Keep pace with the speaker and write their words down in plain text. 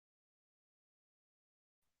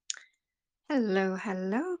Hello,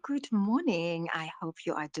 hello, good morning. I hope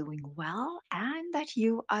you are doing well and that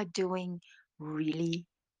you are doing really,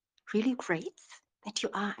 really great, that you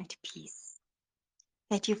are at peace,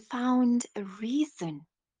 that you found a reason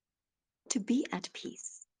to be at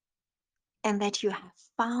peace, and that you have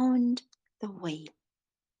found the way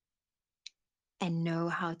and know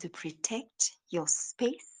how to protect your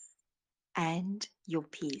space and your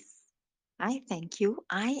peace. I thank you.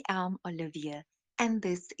 I am Olivia, and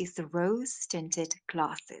this is Rose Tinted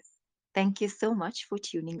Glasses. Thank you so much for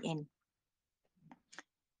tuning in.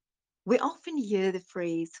 We often hear the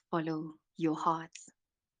phrase follow your heart.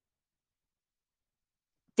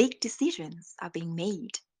 Big decisions are being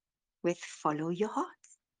made with follow your heart.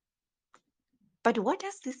 But what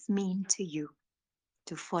does this mean to you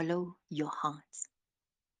to follow your heart?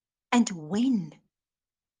 And when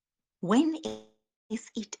is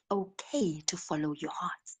it okay to follow your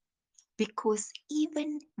heart? Because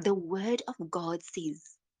even the word of God says,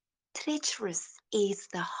 treacherous is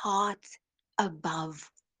the heart above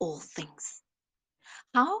all things.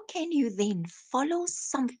 How can you then follow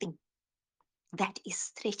something that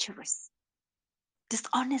is treacherous,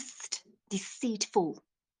 dishonest, deceitful?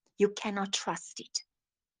 You cannot trust it.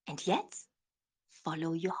 And yet,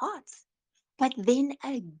 follow your heart. But then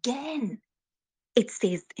again, it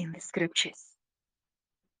says in the scriptures,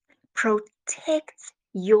 protect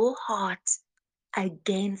your heart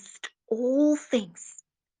against all things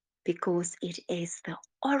because it is the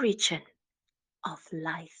origin of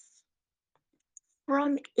life.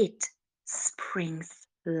 From it springs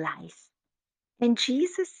life. And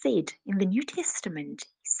Jesus said in the New Testament,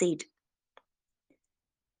 He said,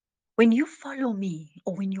 when you follow me,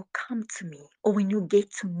 or when you come to me, or when you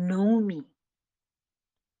get to know me,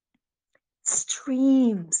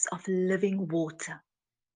 streams of living water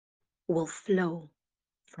will flow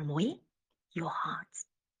from where? Your heart.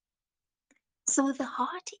 So the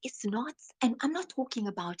heart is not, and I'm not talking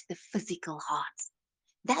about the physical heart.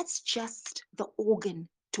 That's just the organ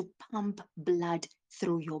to pump blood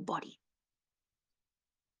through your body.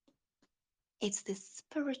 It's the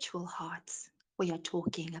spiritual heart we are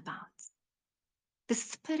talking about. The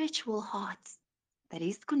spiritual heart that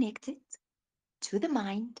is connected to the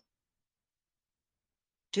mind,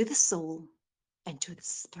 to the soul, and to the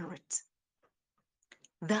spirit.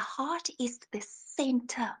 The heart is the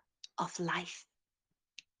center of life.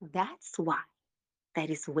 That's why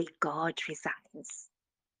that is where God resides,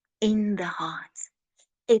 in the heart.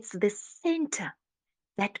 It's the center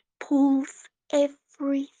that pulls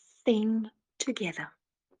everything together.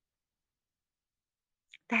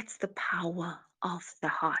 That's the power of the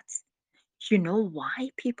heart. You know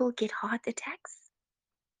why people get heart attacks?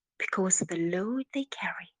 Because the load they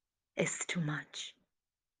carry is too much.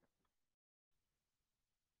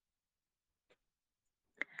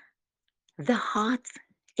 The heart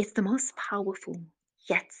is the most powerful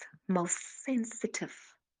yet most sensitive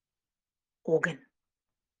organ.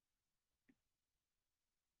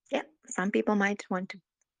 Yeah, some people might want to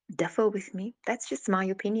differ with me. That's just my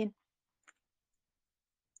opinion.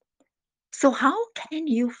 So, how can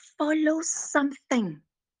you follow something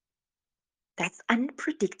that's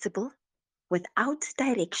unpredictable, without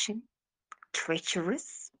direction,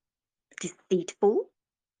 treacherous, deceitful,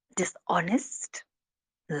 dishonest,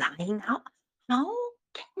 lying? How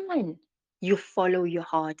can you follow your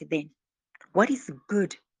heart then? What is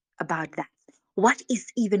good about that? What is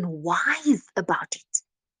even wise about it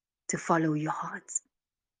to follow your heart?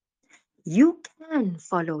 You can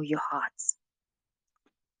follow your heart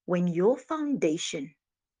when your foundation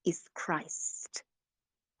is Christ,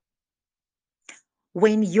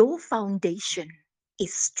 when your foundation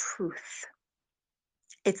is truth,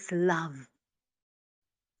 it's love,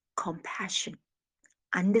 compassion,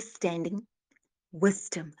 understanding,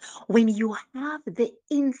 wisdom, when you have the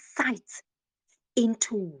insight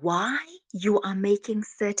into why you are making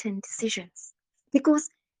certain decisions. Because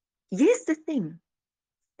here's the thing,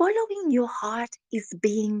 following your heart is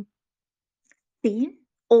being seen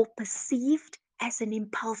or perceived as an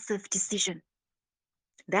impulsive decision.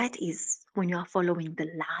 That is when you are following the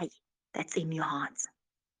lie that's in your heart.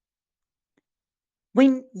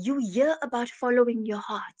 When you hear about following your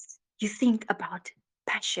heart, you think about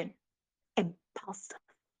passion, impulsive,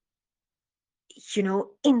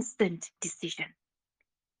 instant decision,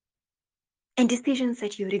 and decisions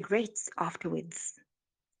that you regret afterwards.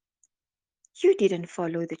 You didn't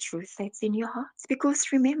follow the truth that's in your heart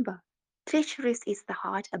because remember, treacherous is the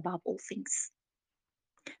heart above all things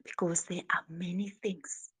because there are many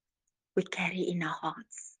things we carry in our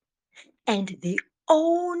hearts. And the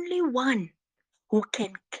only one who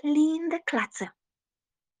can clean the clutter,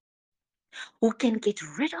 who can get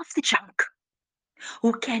rid of the junk,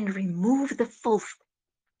 who can remove the filth.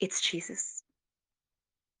 It's Jesus.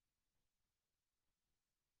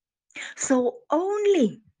 So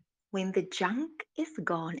only when the junk is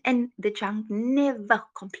gone, and the junk never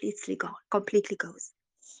completely goes.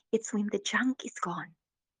 It's when the junk is gone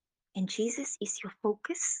and Jesus is your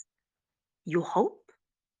focus, your hope,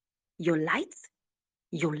 your light,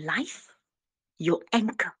 your life, your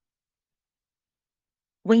anchor.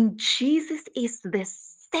 When Jesus is the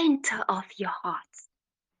center of your heart,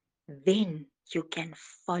 then you can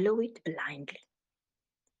follow it blindly.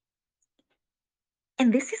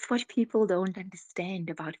 And this is what people don't understand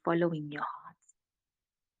about following your heart.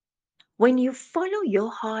 When you follow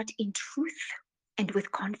your heart in truth and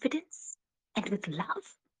with confidence and with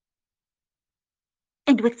love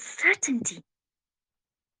and with certainty,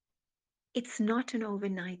 it's not an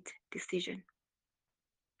overnight decision.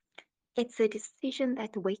 It's a decision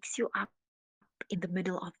that wakes you up in the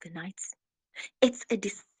middle of the night. It's a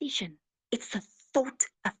decision. It's a thought,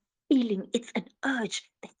 a feeling. It's an urge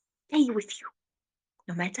that stay with you,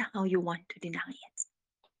 no matter how you want to deny it.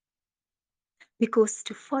 Because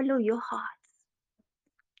to follow your heart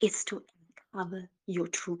is to uncover your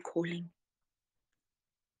true calling.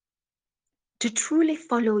 To truly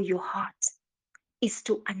follow your heart is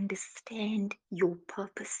to understand your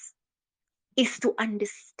purpose, is to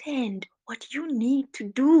understand what you need to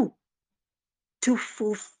do to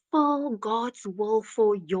fulfill God's will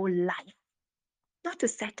for your life, not to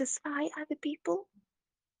satisfy other people,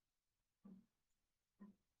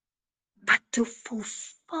 but to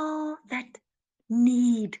fulfill that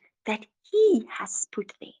need that He has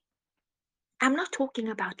put there. I'm not talking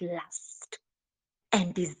about lust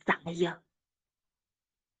and desire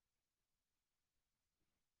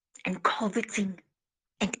and coveting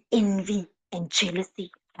and envy and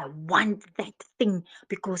jealousy. I want that thing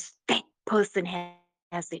because that person has it.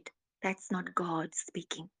 That's not God speaking.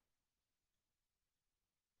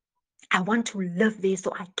 I want to live there so I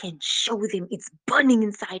can show them it's burning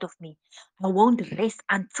inside of me. I won't rest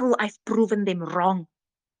until I've proven them wrong.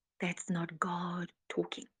 That's not God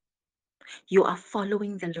talking. You are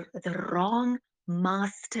following the wrong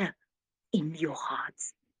master in your heart.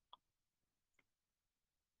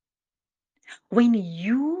 When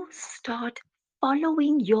you start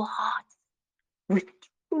following your heart with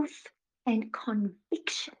truth and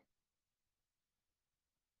conviction,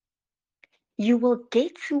 you will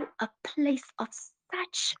get to a place of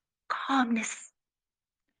such calmness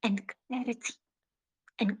and clarity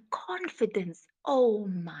and confidence. Oh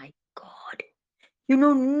my God. You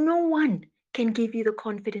know, no one can give you the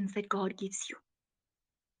confidence that God gives you.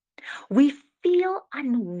 We feel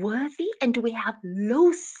unworthy and we have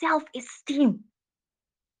low self esteem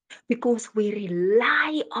because we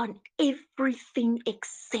rely on everything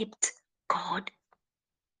except God.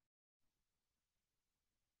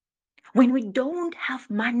 When we don't have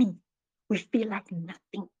money, we feel like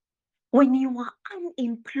nothing. When you are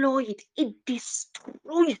unemployed, it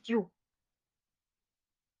destroys you.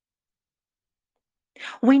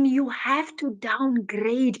 When you have to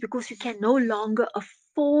downgrade because you can no longer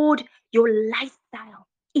afford your lifestyle,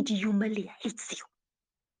 it humiliates you.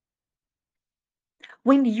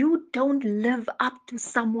 When you don't live up to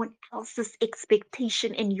someone else's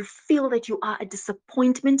expectation and you feel that you are a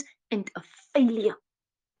disappointment and a failure,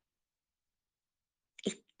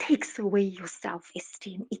 it takes away your self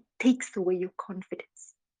esteem, it takes away your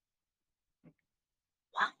confidence.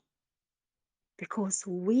 Why? Because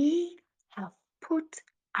we have put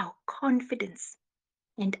our confidence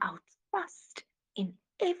and our trust in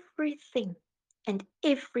everything and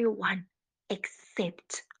everyone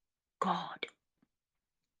except God.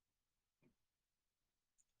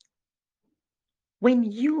 When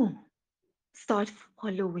you start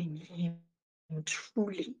following Him truly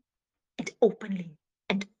and openly and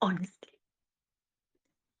honestly,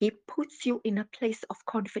 He puts you in a place of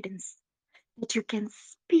confidence that you can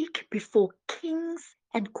speak before kings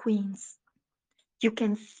and queens. You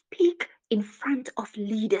can speak in front of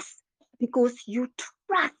leaders because you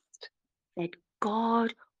trust that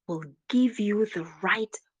God will give you the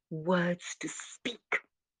right words to speak.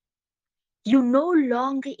 You no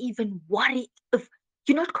longer even worry if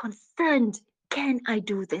you're not concerned. Can I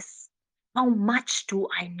do this? How much do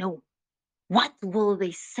I know? What will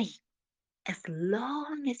they say? As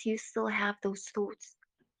long as you still have those thoughts,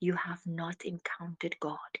 you have not encountered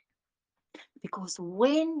God. Because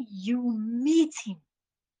when you meet Him,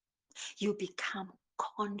 you become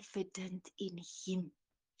confident in Him.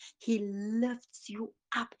 He lifts you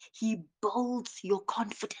up, He builds your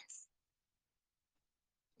confidence.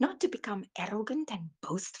 Not to become arrogant and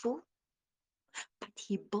boastful, but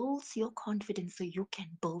He builds your confidence so you can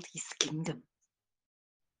build His kingdom.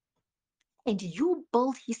 and you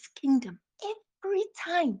build his kingdom every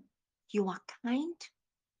time you are kind,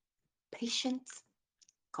 patient,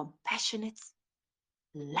 compassionate,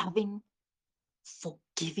 loving,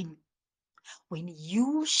 forgiving. When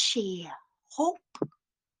you share hope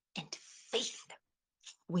and faith,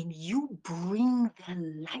 when you bring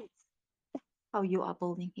the light, how you are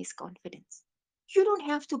building his confidence. You don't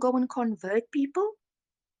have to go and convert people.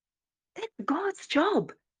 That's God's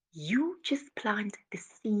job. You just plant the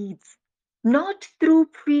seeds, not through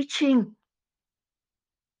preaching,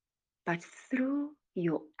 but through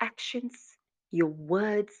your actions, your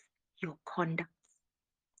words, your conduct.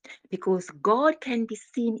 Because God can be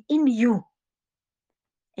seen in you,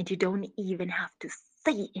 and you don't even have to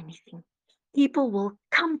say anything. People will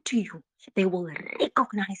come to you, they will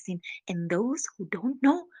recognize him, and those who don't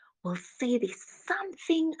know will say there's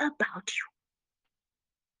something about you.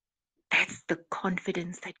 That's the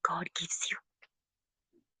confidence that God gives you.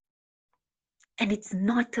 And it's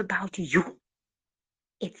not about you,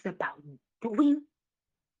 it's about doing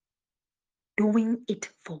doing it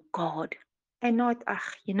for God. And not,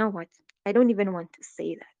 you know what? I don't even want to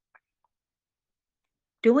say that.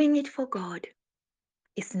 Doing it for God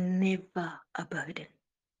is never a burden.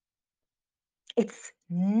 It's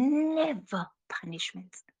never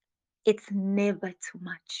punishment. It's never too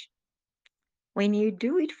much. When you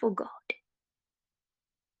do it for God,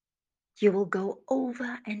 you will go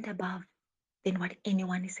over and above than what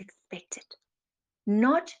anyone is expected.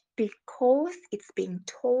 Not because it's being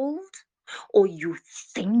told or you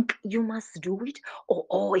think you must do it, or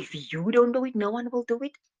oh, if you don't do it, no one will do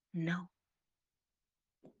it. No.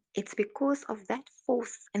 It's because of that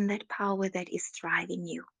force and that power that is driving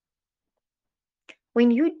you. When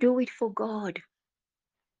you do it for God,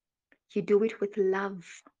 you do it with love,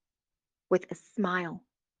 with a smile,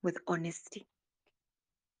 with honesty.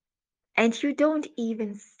 And you don't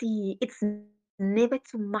even see, it's never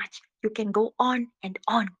too much. You can go on and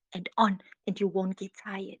on and on, and you won't get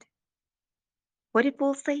tired. What did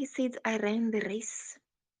Paul say? He says, I ran the race.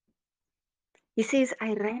 He says,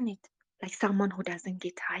 I ran it like someone who doesn't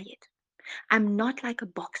get tired. I'm not like a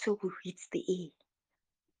boxer who hits the air.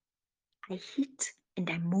 I hit and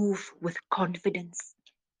I move with confidence.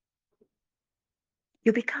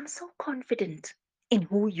 You become so confident in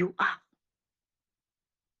who you are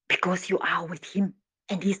because you are with Him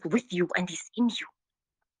and He's with you and He's in you.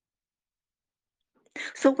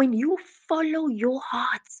 So when you follow your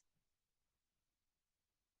heart,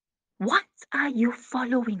 what are you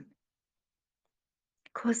following?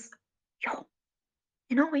 Because, yo,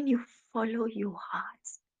 when you follow your heart,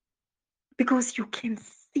 because you can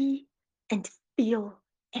see and feel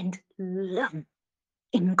and love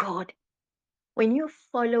in God. When you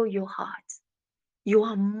follow your heart, you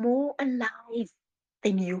are more alive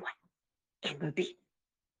than you have ever been.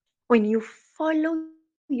 When you follow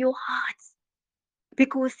your heart,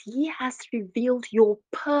 because He has revealed your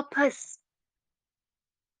purpose,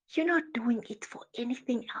 you're not doing it for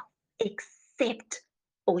anything else except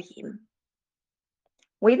for Him.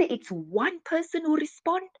 Whether it's one person who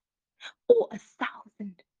responds or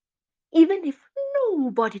 1,000, even if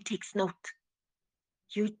nobody takes note,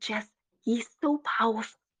 He's so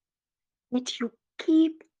powerful that you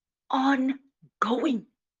keep on going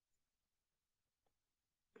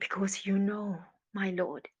because my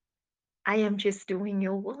Lord, I am just doing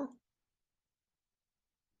your will.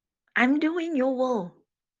 I'm doing your will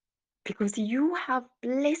because you have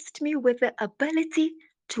blessed me with the ability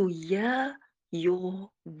to hear your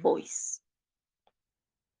voice.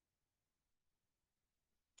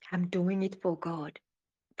 I'm doing it for God.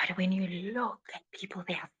 But when you look at people,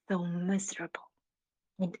 they are so miserable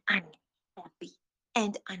and unhappy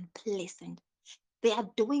and unpleasant. They are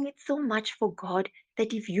doing it so much for God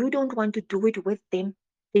that if you don't want to do it with them,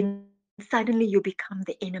 then suddenly you become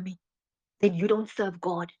the enemy. Then you don't serve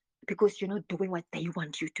God because you're not doing what they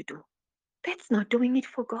want you to do. That's not doing it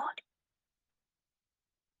for God.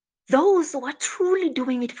 Those who are truly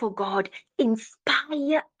doing it for God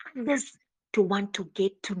inspire others to want to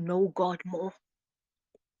get to know God more.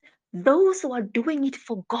 Those who are doing it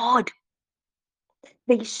for God,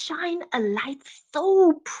 they shine a light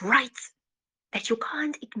so bright that you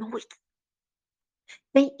can't ignore it.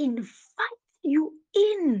 They invite you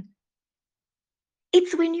in.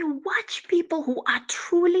 It's when you watch people who are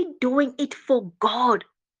truly doing it for God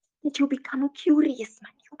that you become curious,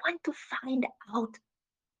 man. You want to find out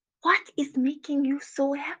what is making you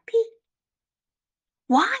so happy.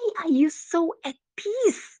 Why are you so at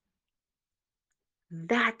peace?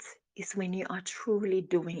 That is when you are truly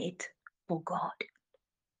doing it for God.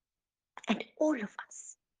 And all of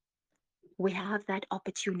us, we have that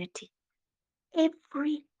opportunity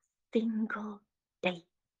every single day.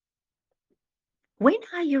 When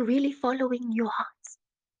are you really following your heart?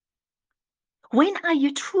 When are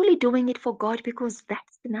you truly doing it for God? Because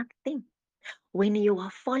that's another thing. When you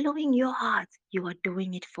are following your heart, you are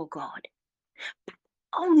doing it for God. But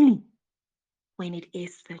only when it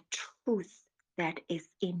is the truth that is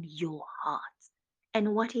in your heart.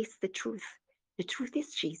 And what is the truth? The truth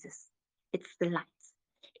is Jesus. It's the light.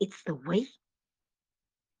 It's the way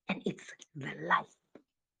and it's the life.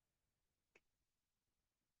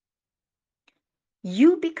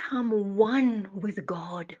 You become one with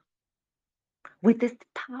God, with this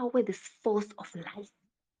power, this force of life.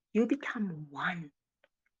 You become one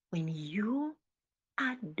when you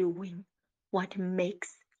are doing what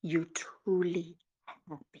makes you truly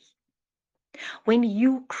happy. When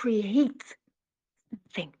you create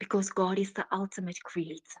something, because God is the ultimate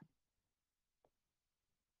creator,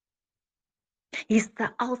 He's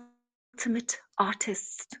the ultimate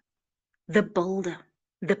artist, the builder,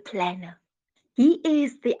 the planner. He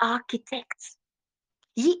is the architect.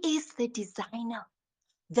 He is the designer,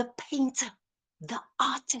 the painter, the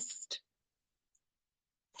artist.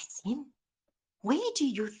 That's Him. Where do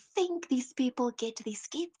you think these people get these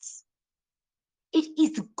gifts? It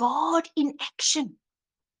is God in action.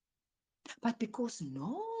 But because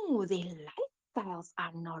no, their lifestyles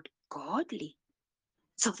are not godly,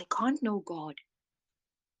 so they can't know God.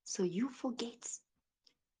 So you forget.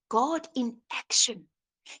 God in action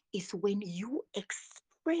is when you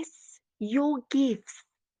express your gifts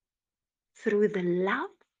through the love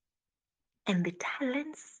and the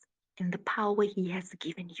talents and the power He has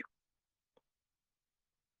given you.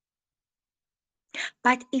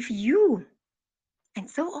 But if you, and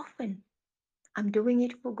so often, I'm doing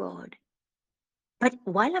it for God, but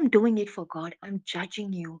while I'm doing it for God, I'm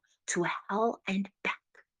judging you to hell and back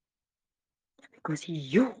because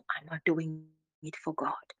you are not doing it for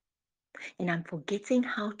God. And I'm forgetting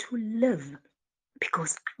how to live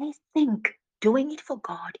because I think doing it for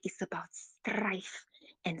God is about strife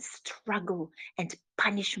and struggle and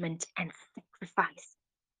punishment and sacrifice.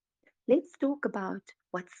 Let's talk about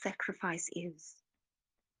what sacrifice is.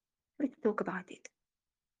 Let's talk about it.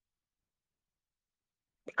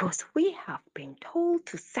 Because we have been told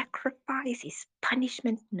to sacrifice is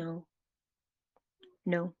punishment. No,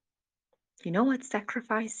 no. You know what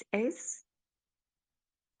sacrifice is?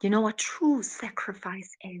 You know what true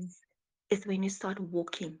sacrifice is? Is when you start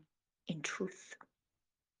walking in truth.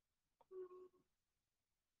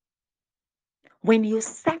 When you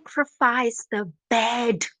sacrifice the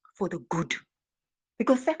bad for the good.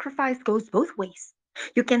 Because sacrifice goes both ways.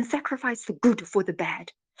 You can sacrifice the good for the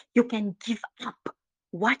bad. You can give up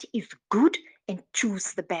what is good and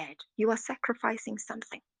choose the bad. You are sacrificing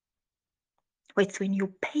something. It's when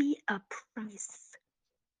you pay a price.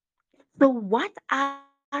 So, what are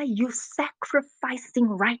you sacrificing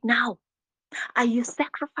right now? Are you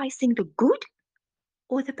sacrificing the good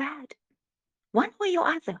or the bad? One way or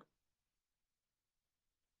other.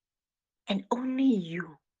 And only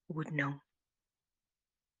you would know.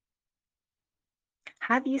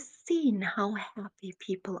 Have you seen how happy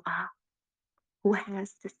people are who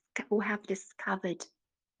have discovered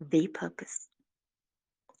their purpose?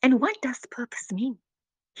 And what does purpose mean?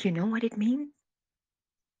 You know what it means?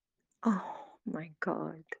 Oh my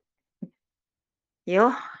God.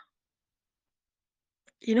 Yo,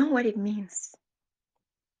 you know what it means?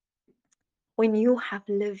 When you have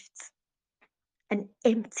lived an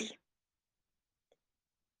empty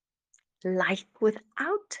life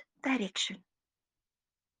without direction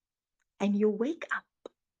and you wake up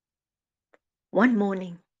one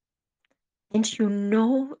morning and you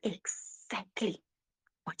know exactly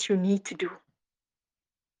what you need to do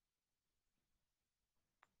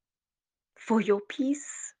for your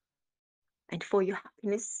peace and for your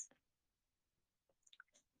happiness.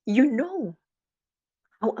 You know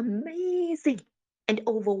how amazing and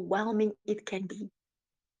overwhelming it can be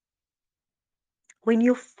when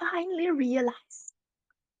you finally realize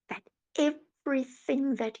that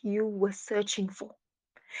everything that you were searching for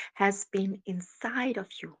has been inside of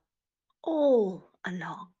you all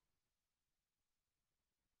along.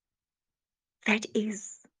 That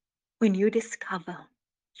is when you discover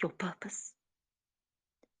your purpose.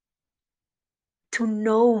 To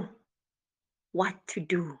know what to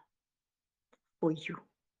do for you,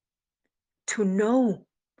 to know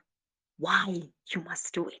why you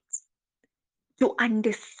must do it, to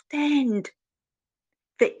understand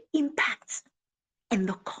the impacts and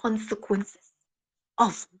the consequences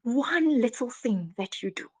of one little thing that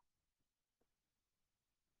you do.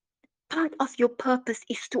 Part of your purpose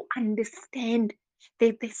is to understand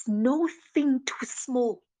that there's no thing too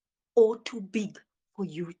small or too big for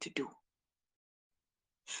you to do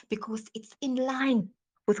because it's in line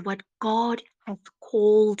with what God has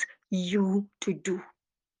called you to do.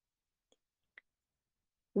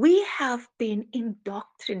 We have been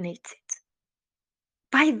indoctrinated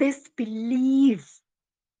by this belief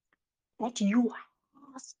that you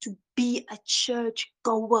have to be a church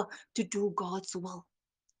goer to do God's will.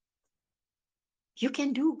 You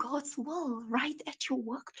can do God's will right at your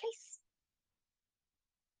workplace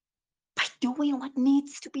by doing what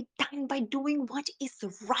needs to be done, by doing what is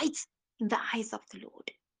right in the eyes of the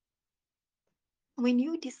Lord. When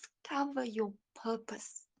you discover your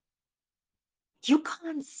purpose, you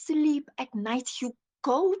can't sleep at night. You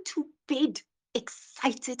go to bed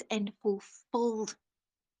excited and fulfilled.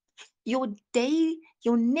 Your day,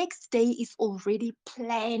 your next day is already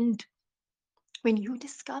planned when you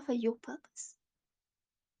discover your purpose.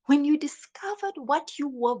 When you discovered what you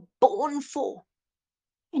were born for,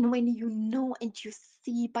 and when you know and you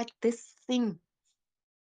see, but this thing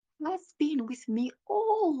has been with me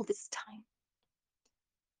all this time.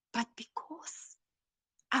 But because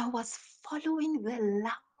I was following the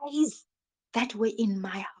lies that were in my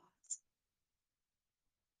heart,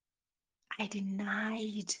 I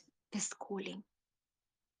denied this calling.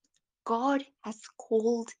 God has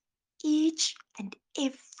called each and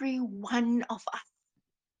every one of us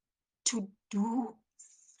to do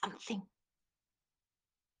something.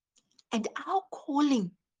 And our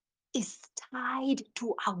calling is tied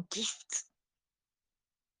to our gifts.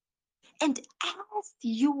 And as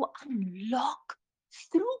you unlock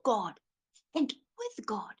through God and with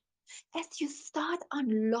God, as you start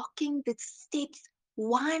unlocking the steps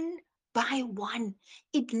one by one,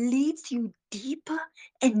 it leads you deeper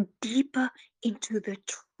and deeper into the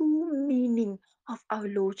true meaning of our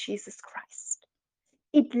Lord Jesus Christ.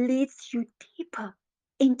 It leads you deeper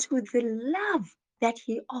into the love that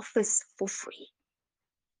He offers for free.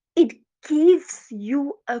 It gives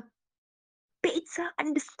you a better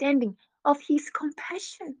understanding of His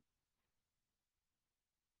compassion.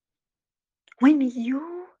 When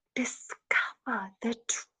you discover the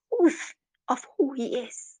truth of who He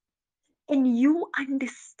is and you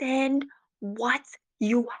understand what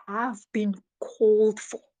you have been called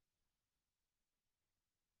for.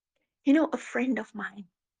 You know, a friend of mine,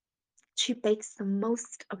 she bakes the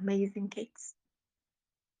most amazing cakes.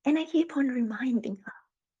 And I keep on reminding her,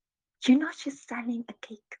 you're not just selling a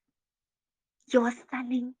cake, you're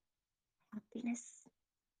selling happiness.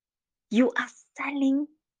 You are selling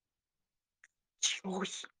joy.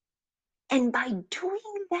 And by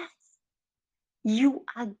doing that, you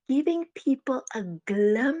are giving people a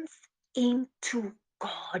glimpse into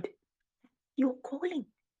God. Your calling.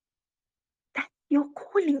 That's your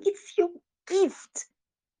calling. It's your gift.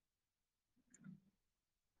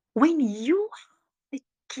 When you have the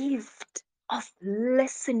gift of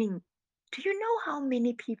listening, do you know how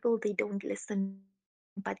many people they don't listen,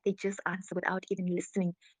 but they just answer without even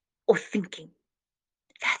listening or thinking?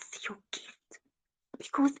 That's your gift.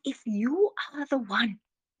 Because if you are the one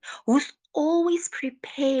who's always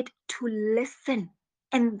prepared to listen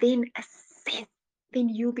and then assess, then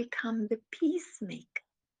you become the peacemaker.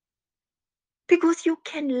 Because you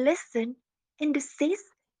can listen and assess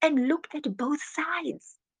and look at both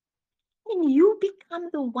sides. And you become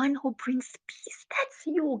the one who brings peace. That's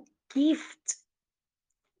your gift,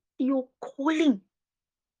 your calling.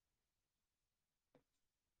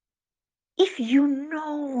 If you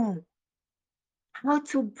know how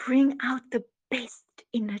to bring out the best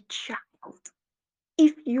in a child,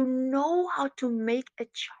 if you know how to make a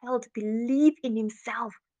child believe in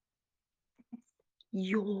himself,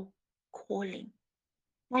 your calling.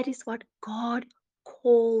 That is what God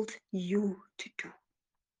called you to do.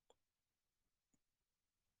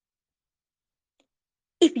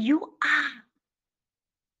 If you are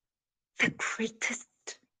the greatest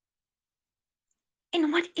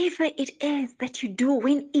in whatever it is that you do,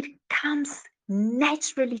 when it comes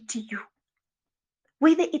naturally to you,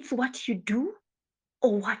 whether it's what you do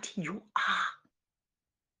or what you are,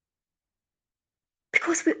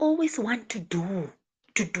 because we always want to do,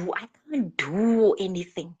 to do. I can't do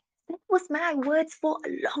anything. That was my words for a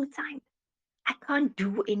long time. I can't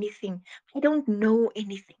do anything. I don't know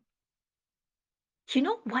anything. You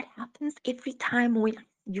know what happens every time when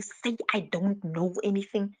you say, I don't know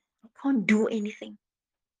anything, I can't do anything?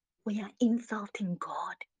 We are insulting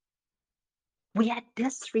God. We are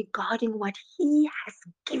disregarding what He has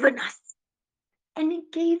given us. And He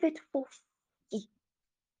gave it for free.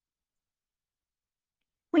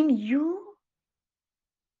 When you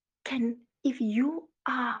can, if you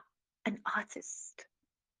are an artist,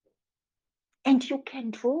 And you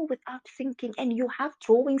can draw without thinking, and you have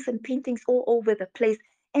drawings and paintings all over the place,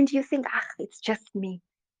 and you think, ah, it's just me.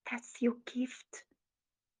 That's your gift.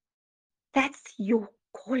 That's your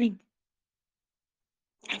calling.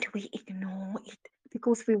 And we ignore it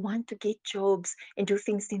because we want to get jobs and do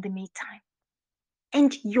things in the meantime.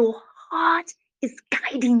 And your heart is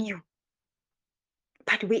guiding you,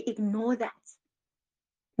 but we ignore that.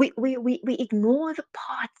 We ignore the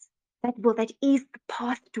path that is the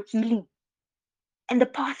path to healing and the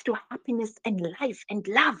path to happiness and life and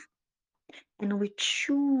love. And we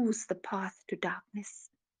choose the path to darkness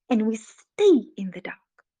and we stay in the dark.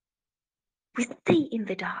 We stay in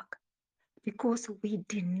the dark because we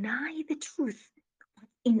deny the truth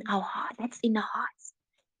in our heart. That's in our hearts.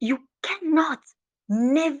 You cannot,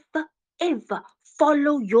 never, ever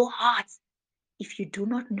follow your heart if you do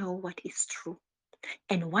not know what is true.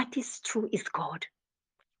 And what is true is God.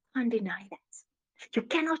 Can't deny that. You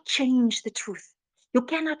cannot change the truth. You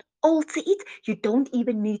cannot alter it. You don't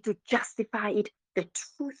even need to justify it. The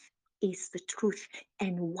truth is the truth.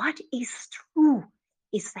 And what is true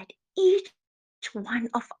is that each one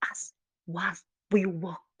of us we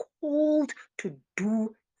were called to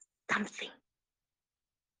do something.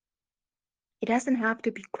 It doesn't have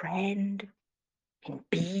to be grand and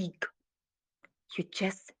big. You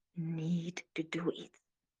just need to do it.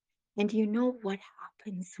 And you know what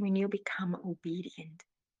happens when you become obedient?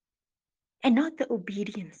 And not the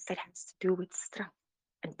obedience that has to do with stuff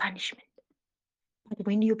and punishment, but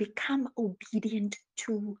when you become obedient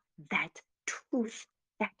to that truth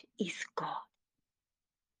that is God,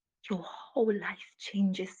 your whole life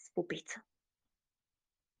changes for better.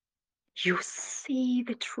 You see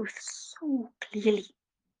the truth so clearly.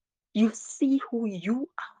 You see who you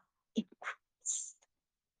are in Christ.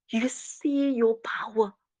 You see your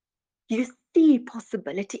power. You see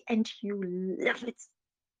possibility and you live it.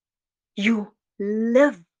 You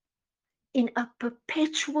live in a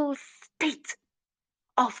perpetual state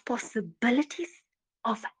of possibilities,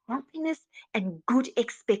 of happiness, and good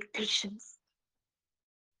expectations.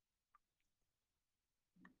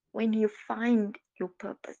 When you find your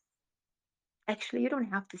purpose, actually, you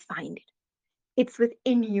don't have to find it, it's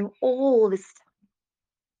within you all this time.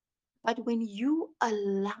 But when you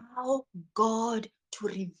allow God to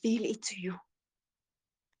reveal it to you,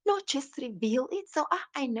 not just reveal it, so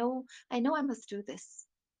I know I must do this.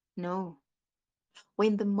 No,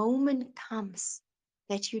 when the moment comes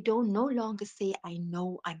that you don't no longer say, I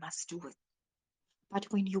know I must do it, but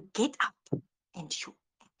when you get up and you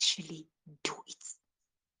actually do it.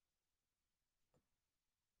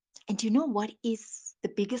 And you know what is the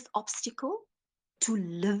biggest obstacle to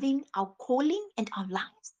living our calling and our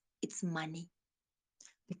lives? It's money.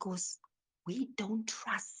 Because we don't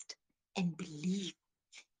trust and believe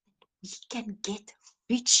we can get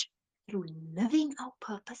rich through living our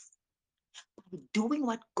purpose by doing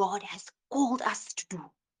what God has called us to do.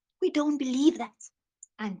 We don't believe that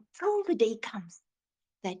until the day comes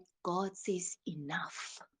that God says,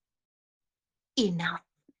 enough, enough.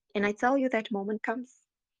 And I tell you, that moment comes.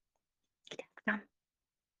 It has come.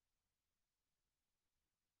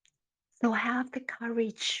 So have the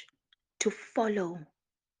courage to follow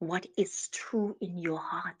what is true in your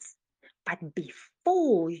heart. But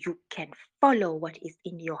before you can follow what is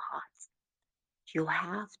in your heart, you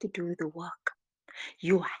have to do the work.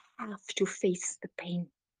 You have to face the pain.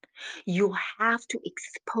 You have to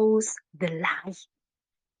expose the lie.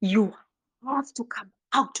 You have to come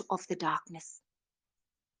out of the darkness.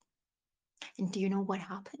 And do you know what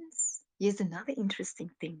happens? Here's another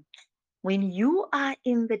interesting thing. When you are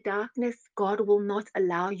in the darkness, God will not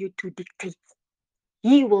allow you to dictate.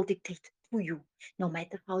 He will dictate to you, no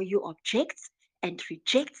matter how you object and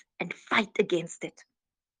reject and fight against it.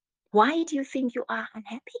 Why do you think you are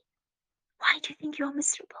unhappy? Why do you think you are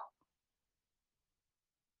miserable?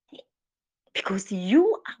 Because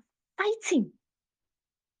you are fighting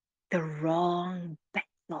the wrong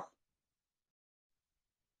battle.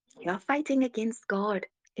 You are fighting against God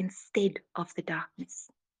instead of the darkness.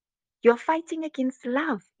 You are fighting against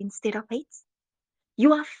love instead of hate.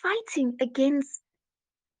 You are fighting against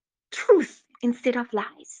truth instead of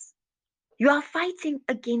lies. You are fighting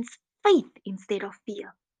against faith instead of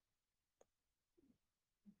fear.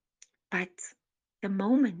 But the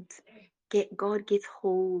moment God gets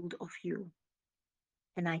hold of you,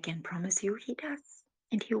 and I can promise you He does,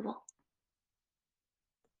 and He will.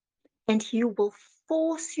 And He will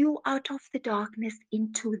force you out of the darkness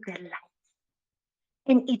into the light.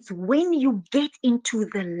 And it's when you get into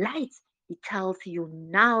the light, He tells you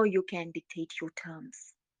now you can dictate your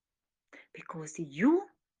terms because you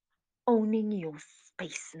owning your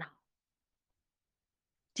space now.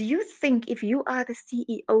 Do you think if you are the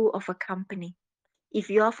CEO of a company, if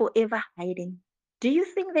you are forever hiding, do you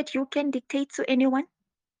think that you can dictate to anyone?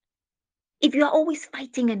 If you are always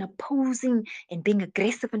fighting and opposing and being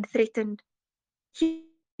aggressive and threatened, you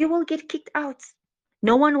will get kicked out.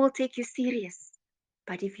 No one will take you serious.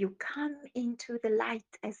 But if you come into the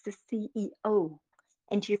light as the CEO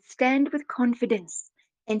and you stand with confidence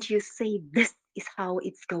and you say, "This is how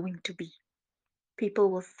it's going to be," people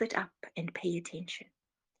will sit up and pay attention.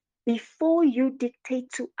 Before you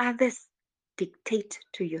dictate to others, dictate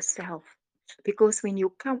to yourself. Because when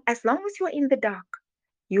you come, as long as you're in the dark,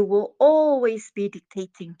 you will always be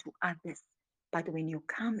dictating to others. But when you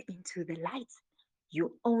come into the light,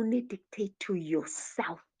 you only dictate to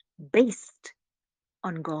yourself based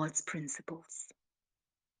on God's principles.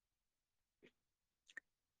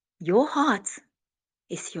 Your heart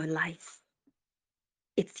is your life,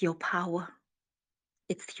 it's your power,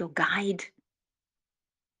 it's your guide.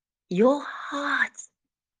 Your heart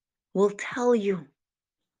will tell you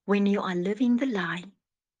when you are living the lie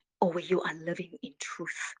or when you are living in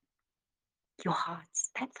truth. Your heart,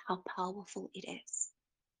 that's how powerful it is.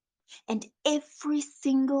 And every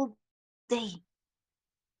single day,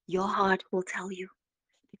 your heart will tell you.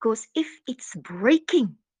 Because if it's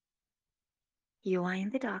breaking, you are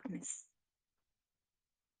in the darkness.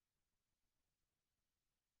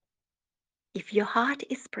 If your heart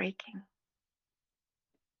is breaking,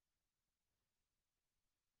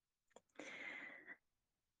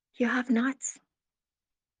 you have not,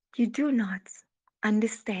 you do not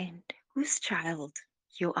understand whose child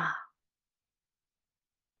you are.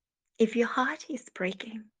 If your heart is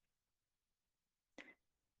breaking,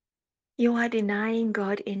 you are denying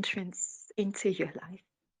God entrance into your life.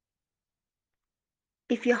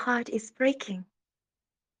 If your heart is breaking,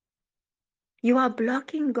 you are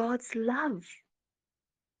blocking God's love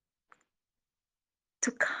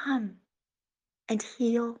to come and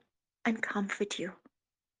heal and comfort you.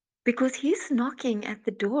 Because He's knocking at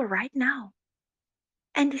the door right now.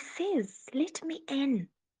 And He says, "Let me in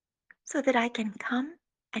so that I can come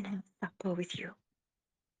and have supper with you."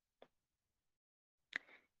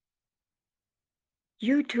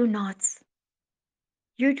 You do not,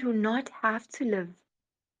 you do not have to live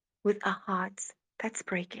with a heart that's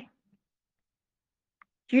breaking.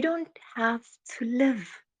 You don't have to live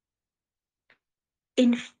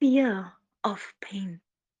in fear of pain.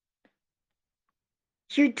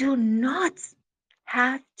 You do not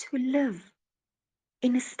have to live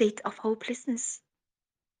in a state of hopelessness.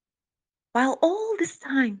 While all this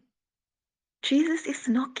time, Jesus is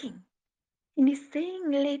knocking and He's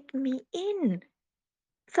saying, "Let me in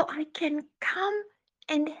so I can come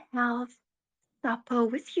and have supper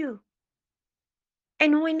with you."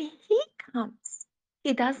 And when He comes,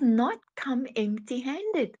 He does not come empty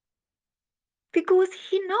handed because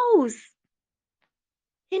He knows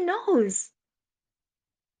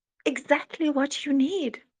exactly what you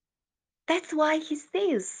need. That's why He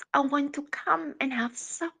says, "I want to come and have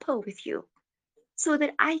supper with you so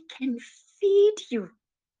that I can feed you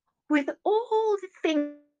with all the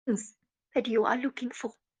things that you are looking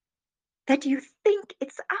for, that you think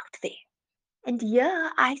it's out there. And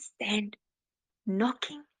here I stand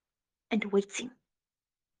knocking and waiting.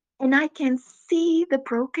 And I can see the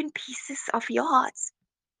broken pieces of your hearts.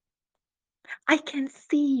 I can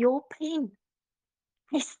see your pain.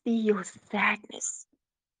 I see your sadness,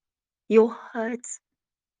 your hurts,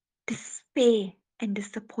 despair, and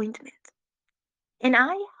disappointment. And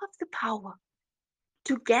I have the power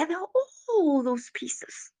to gather all those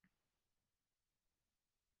pieces,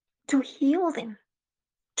 to heal them,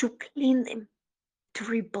 to clean them, to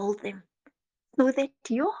rebuild them, so that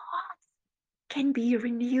your heart can be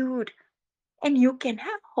renewed and you can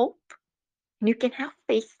have hope, and you can have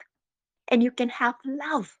faith, and you can have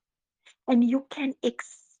love, and you can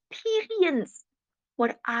experience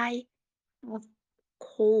what I have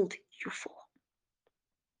called you for.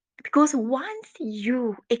 Because once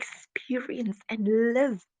you experience and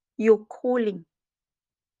live your calling,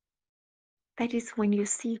 that is when you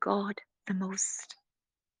see God the most.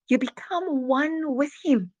 You become one with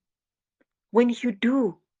Him when you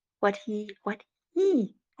do what He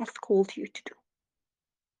has called you to do.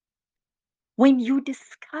 When you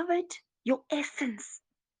discovered your essence,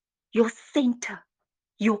 your center,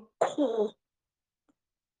 your core,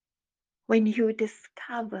 when you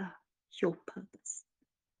discover your purpose.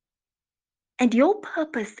 And your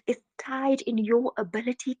purpose is tied in your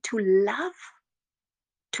ability to love,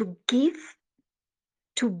 to give,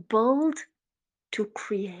 to build, to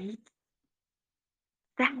create.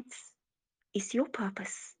 That is your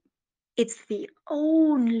purpose. It's the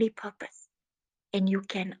only purpose, and you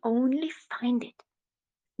can only find it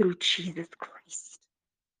through Jesus Christ.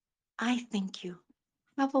 I thank you.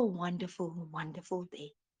 Have a wonderful, wonderful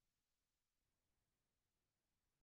day.